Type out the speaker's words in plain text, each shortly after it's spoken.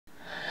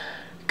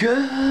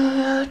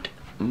Good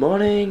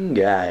morning,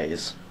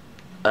 guys.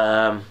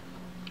 What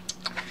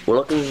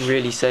I can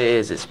really say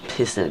is it's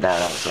pissing it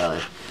down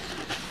outside.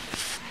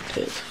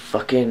 It's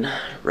fucking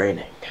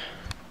raining.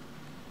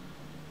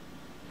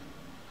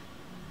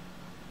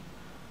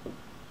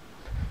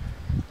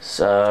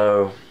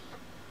 So,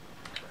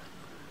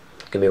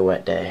 it's gonna be a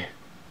wet day.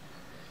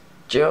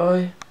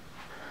 Joy?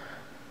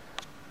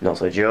 Not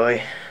so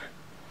joy.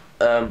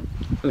 Let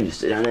me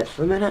just sit down there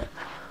for a minute.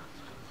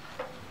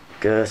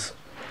 Cause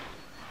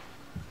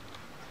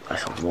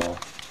that's on the wall.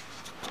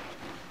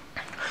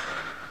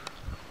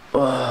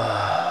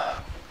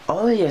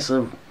 Oh yeah,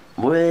 so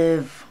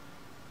with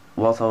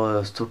what I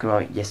was talking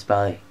about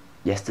yesterday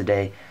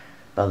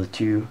about the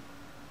two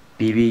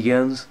BB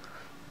guns,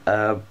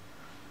 the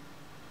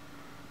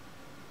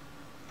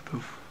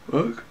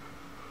fuck?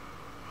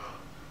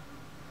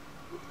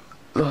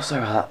 Oh,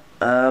 sorry about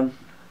that.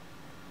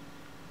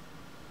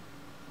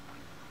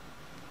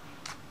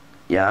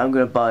 Yeah, I'm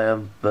gonna buy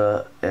them,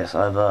 but it's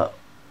either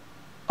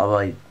I'll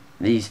buy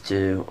these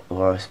two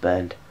or I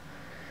spend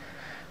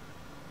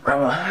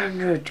around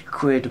 100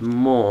 quid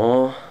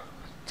more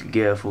to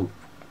get a full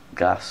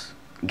gas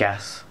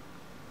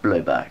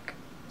blowback.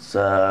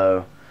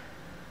 So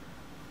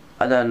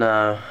I don't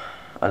know.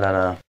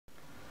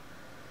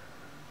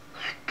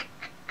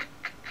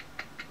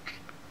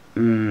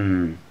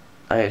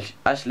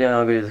 Actually,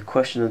 I'm gonna do the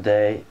question of the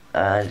day,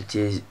 and it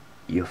is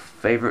your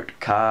favorite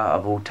car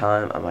of all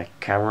time, and my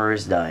camera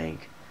is dying.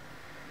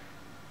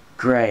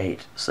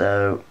 Great.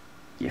 So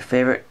your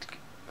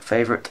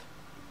favorite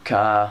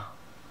car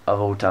of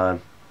all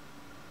time.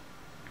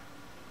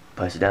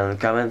 Post it down in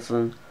the comments,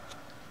 and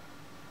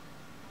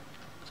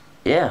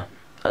yeah,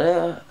 I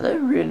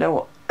don't really know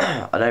what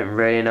I don't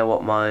really know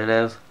what mine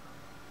is.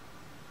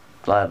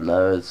 I have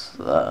loads.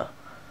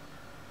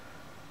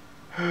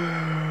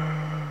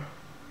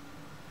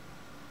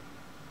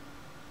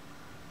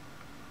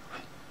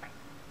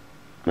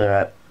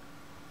 Alright,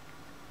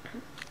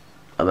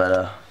 I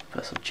better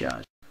put some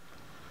charge.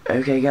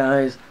 Okay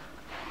guys,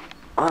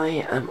 I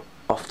am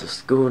off to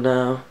school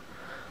now.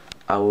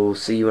 I will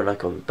see you when I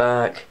come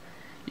back.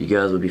 You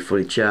guys will be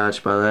fully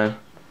charged by then,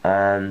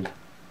 and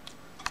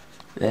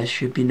there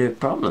should be no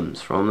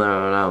problems from there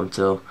on out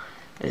until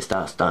it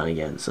starts starting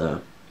again.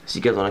 So see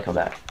you guys when I come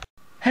back.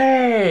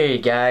 Hey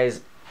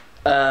guys,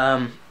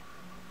 I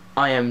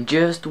am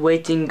just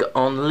waiting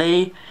on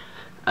Lee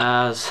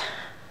as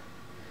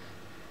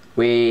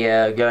we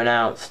going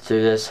out to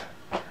this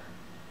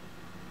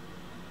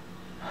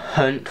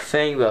hunt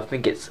thing, but I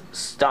think it's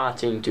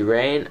starting to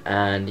rain,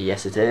 and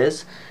yes it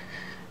is.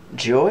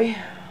 Joy?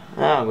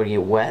 Oh, I'm gonna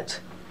get wet.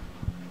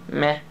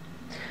 Meh.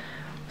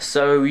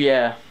 So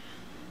yeah,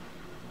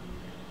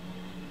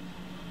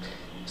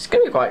 it's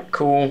gonna be quite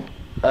cool.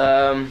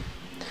 Like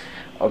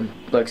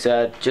I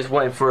said, just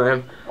waiting for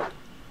him,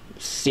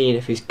 seeing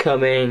if he's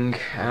coming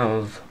out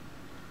of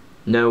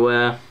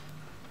nowhere.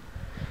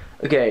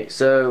 Okay,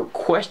 so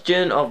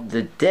question of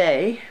the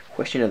day.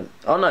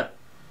 Oh no,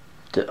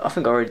 I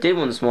think I already did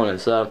one this morning.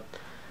 So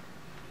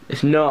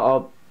if not,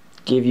 I'll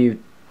give you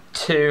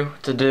two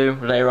to do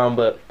later on.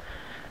 But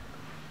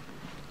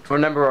if I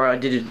remember I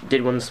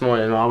did one this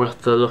morning, I'll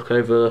have to look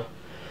over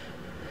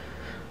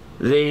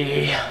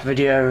the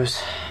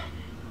videos.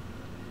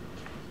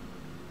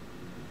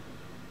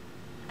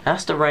 It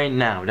has to rain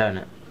now, don't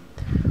it?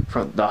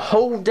 For the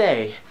whole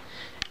day,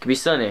 it could be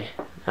sunny.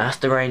 It has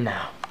to rain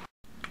now.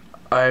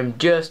 I'm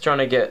just trying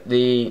to get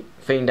the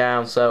thing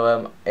down,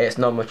 so it's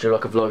not much of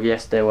like a vlog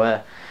yesterday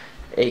where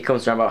it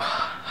comes around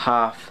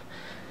about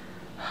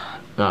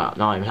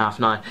not even half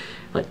 9,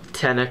 like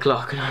 10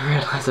 o'clock, and I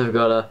realise I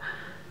gotta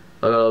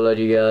upload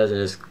you guys,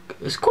 and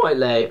it's quite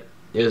late.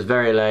 It was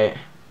very late,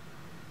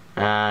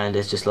 and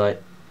it's just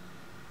like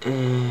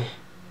I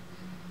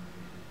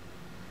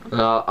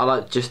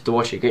like just to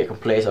watch it get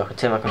complete so I can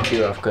turn my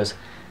computer off, because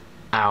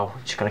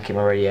just gonna keep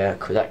my radio,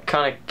 because that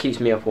kind of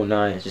keeps me up all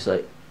night. It's just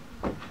like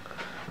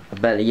I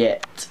barely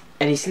get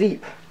any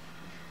sleep.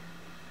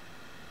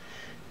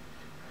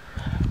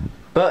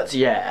 But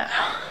yeah,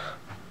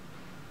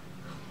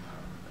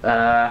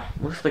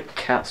 what if the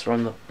cats are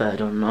on the bed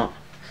or not?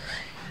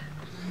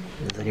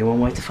 There's only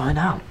one way to find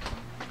out.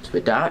 It's a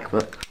bit dark,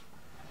 but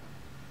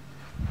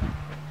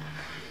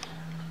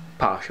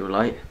partial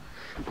light,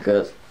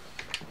 because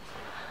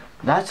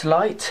that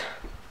light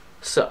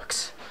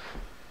sucks.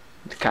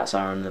 The cats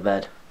are on the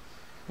bed.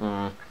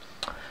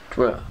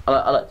 Well,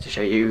 I like to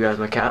show you guys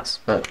my cats,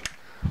 but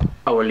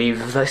I will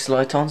leave this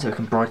light on so I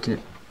can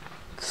brighten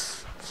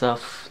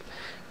itself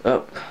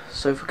up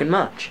so fucking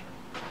much.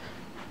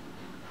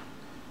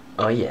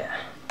 Oh yeah.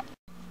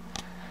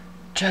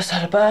 Just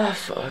had a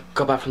bath. I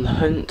got back from the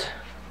hunt.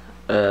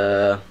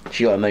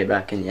 She got her money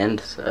back in the end,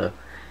 so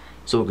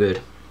it's all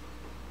good.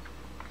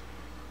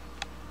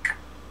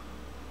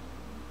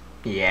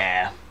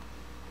 Yeah,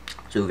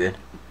 it's all good.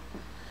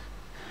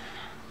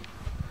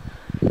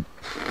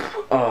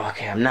 Oh,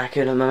 okay, I'm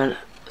knackered at the moment,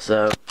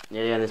 so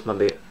yeah, this might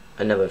be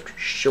another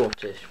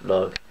shortish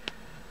vlog.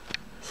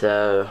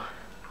 So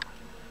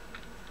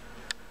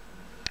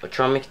I'll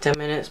try and make it 10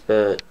 minutes,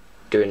 but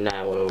doing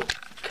now will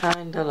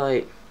kinda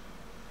like,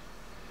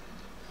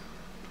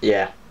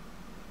 yeah.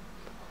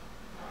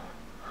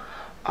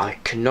 I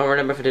cannot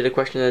remember if I did a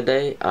question of the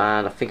day,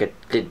 and I think I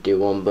did do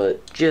one,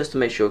 but just to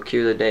make sure,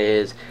 Q of the day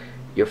is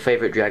your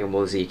favourite Dragon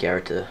Ball Z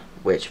character,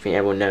 which I think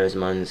everyone knows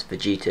mine's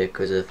Vegeta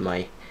because of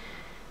my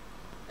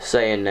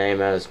Saiyan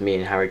name, as me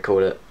and Harry call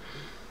it.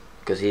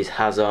 Because he's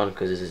Hazon,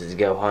 because this is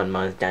Gohan,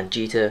 mine's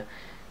Danjita,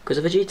 because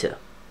of Vegeta.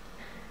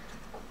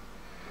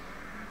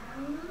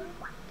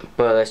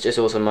 But that's just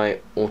also my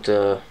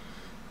alter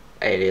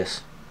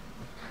alias,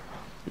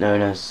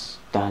 known as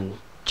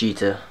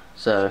Danjita,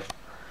 so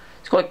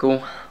it's quite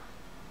cool.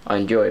 I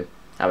enjoy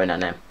having that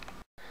name.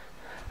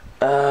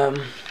 I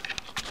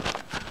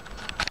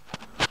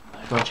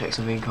gotta check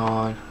something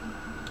on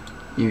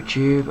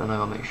YouTube, and I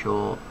gotta make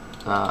sure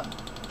that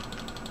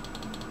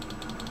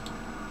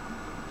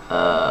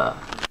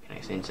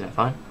connects the internet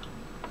fine.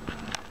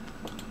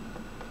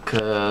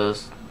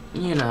 Cause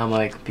you know how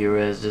my computer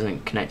is,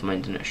 doesn't connect to my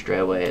internet straight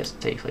away. It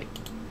takes like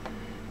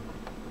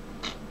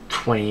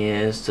 20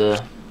 years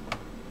to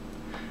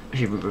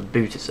actually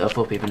reboot itself.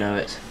 All people know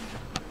it.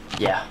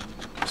 Yeah.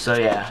 So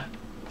yeah,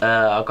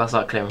 I've got to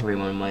start clearing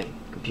room on my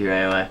computer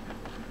anyway.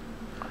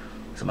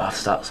 So I'm about to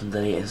start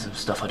deleting some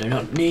stuff I do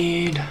not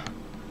need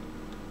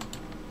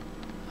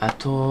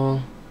at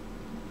all,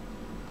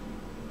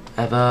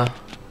 ever,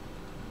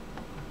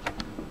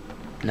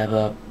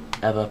 never,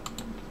 ever,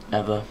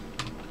 ever,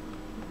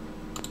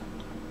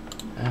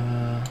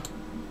 ever.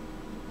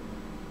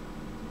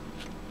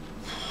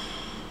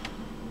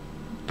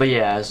 But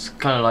yeah, it's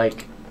kind of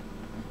like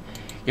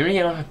you really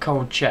get like a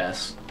cold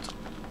chest.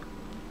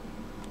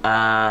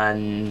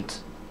 And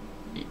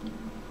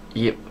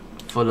yep,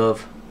 full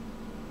of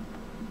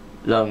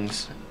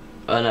lungs.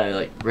 I know,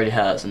 like really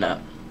hurts and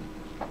that.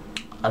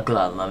 I've got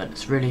that at the moment.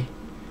 It's really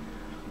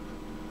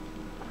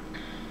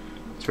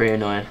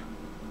annoying.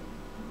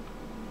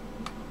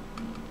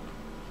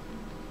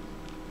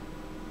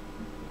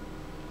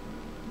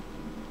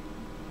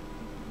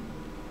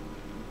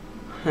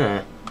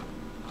 Huh.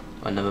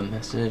 Another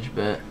message,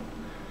 but.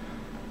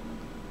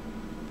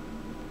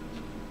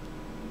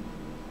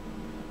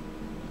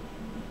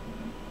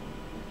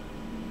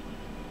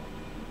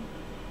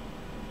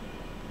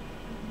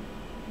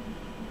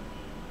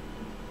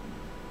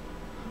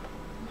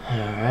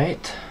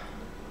 Alright.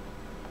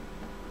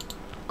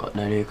 Got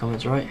no new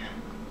comments, right?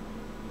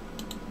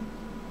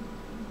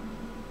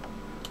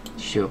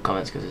 Show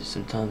comments because it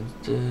sometimes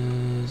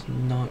does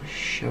not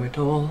show at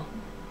all.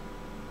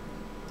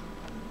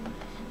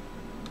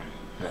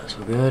 That's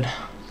all good.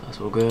 That's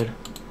all good.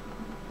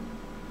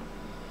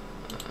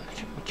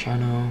 Check my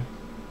channel.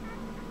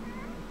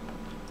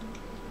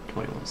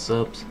 21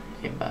 subs.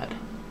 Ain't bad.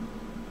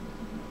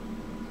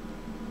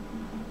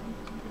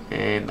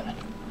 Ain't bad.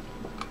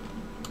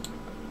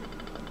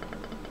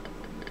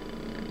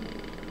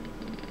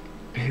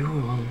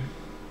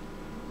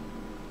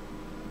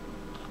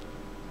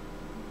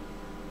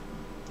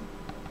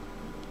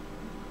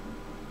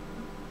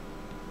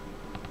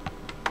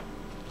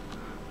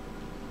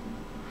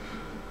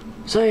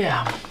 So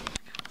yeah,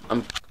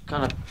 I'm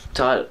kind of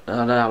tired. I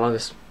don't know how long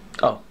this.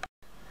 Oh,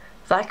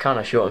 that kind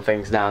of shortened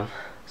things down.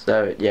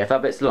 So yeah, if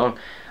that bit's long,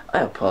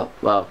 I'll pop.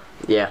 Well,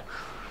 yeah.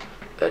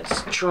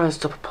 Let's try and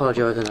stop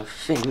apologising. I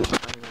think I'm gonna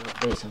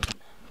update something.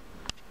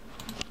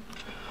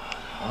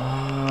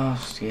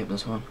 Skip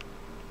this one.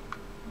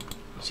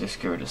 Let's just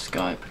get rid of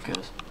Skype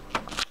because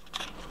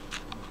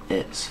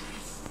it's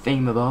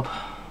thingamabob.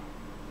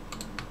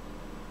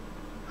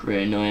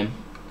 Really annoying.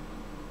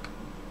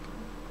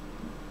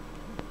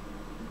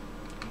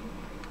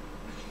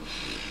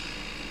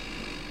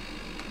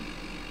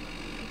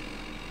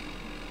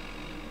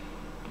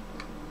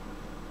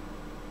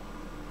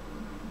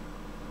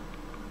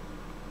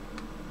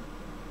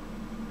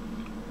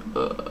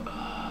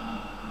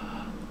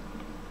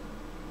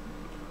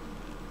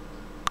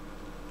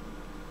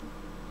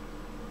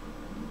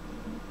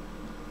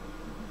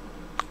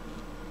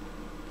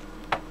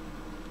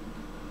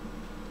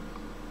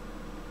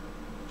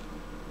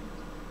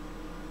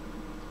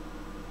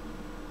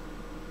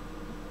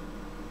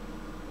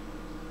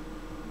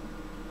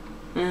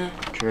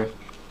 True.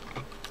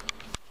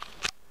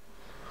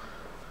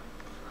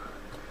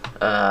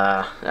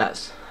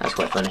 That's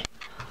quite funny.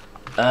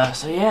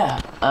 So yeah,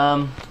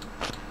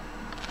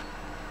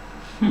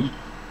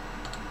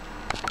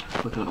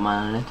 quick look at my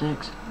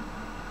analytics.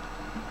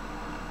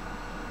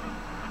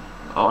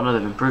 Oh no,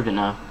 they've improved it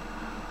now.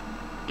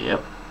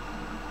 Yep.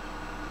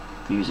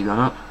 Views have gone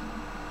up.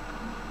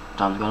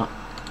 Time's gone up.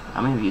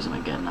 How many views am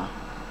I getting now?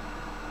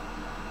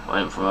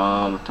 Went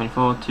from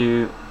 24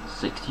 to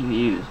 60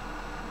 views.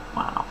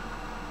 Wow.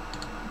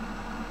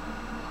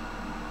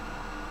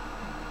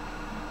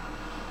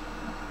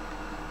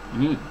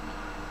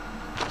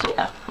 So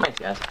yeah, thanks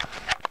guys.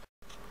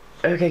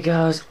 Okay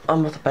guys,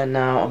 I'm off to bed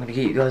now. I'm gonna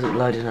get you guys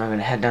uploaded and I'm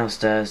gonna head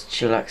downstairs,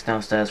 chillax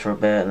downstairs for a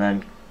bit and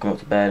then come up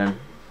to bed and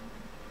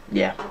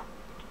yeah.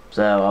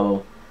 So I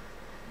will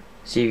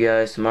see you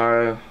guys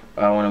tomorrow.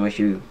 I wanna wish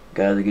you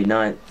guys a good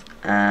night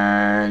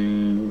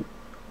and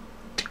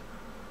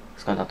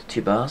it's gone down to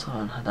 2 bars. I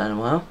haven't had that in a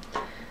while.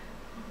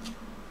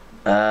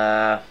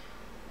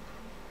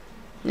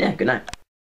 Yeah, good night.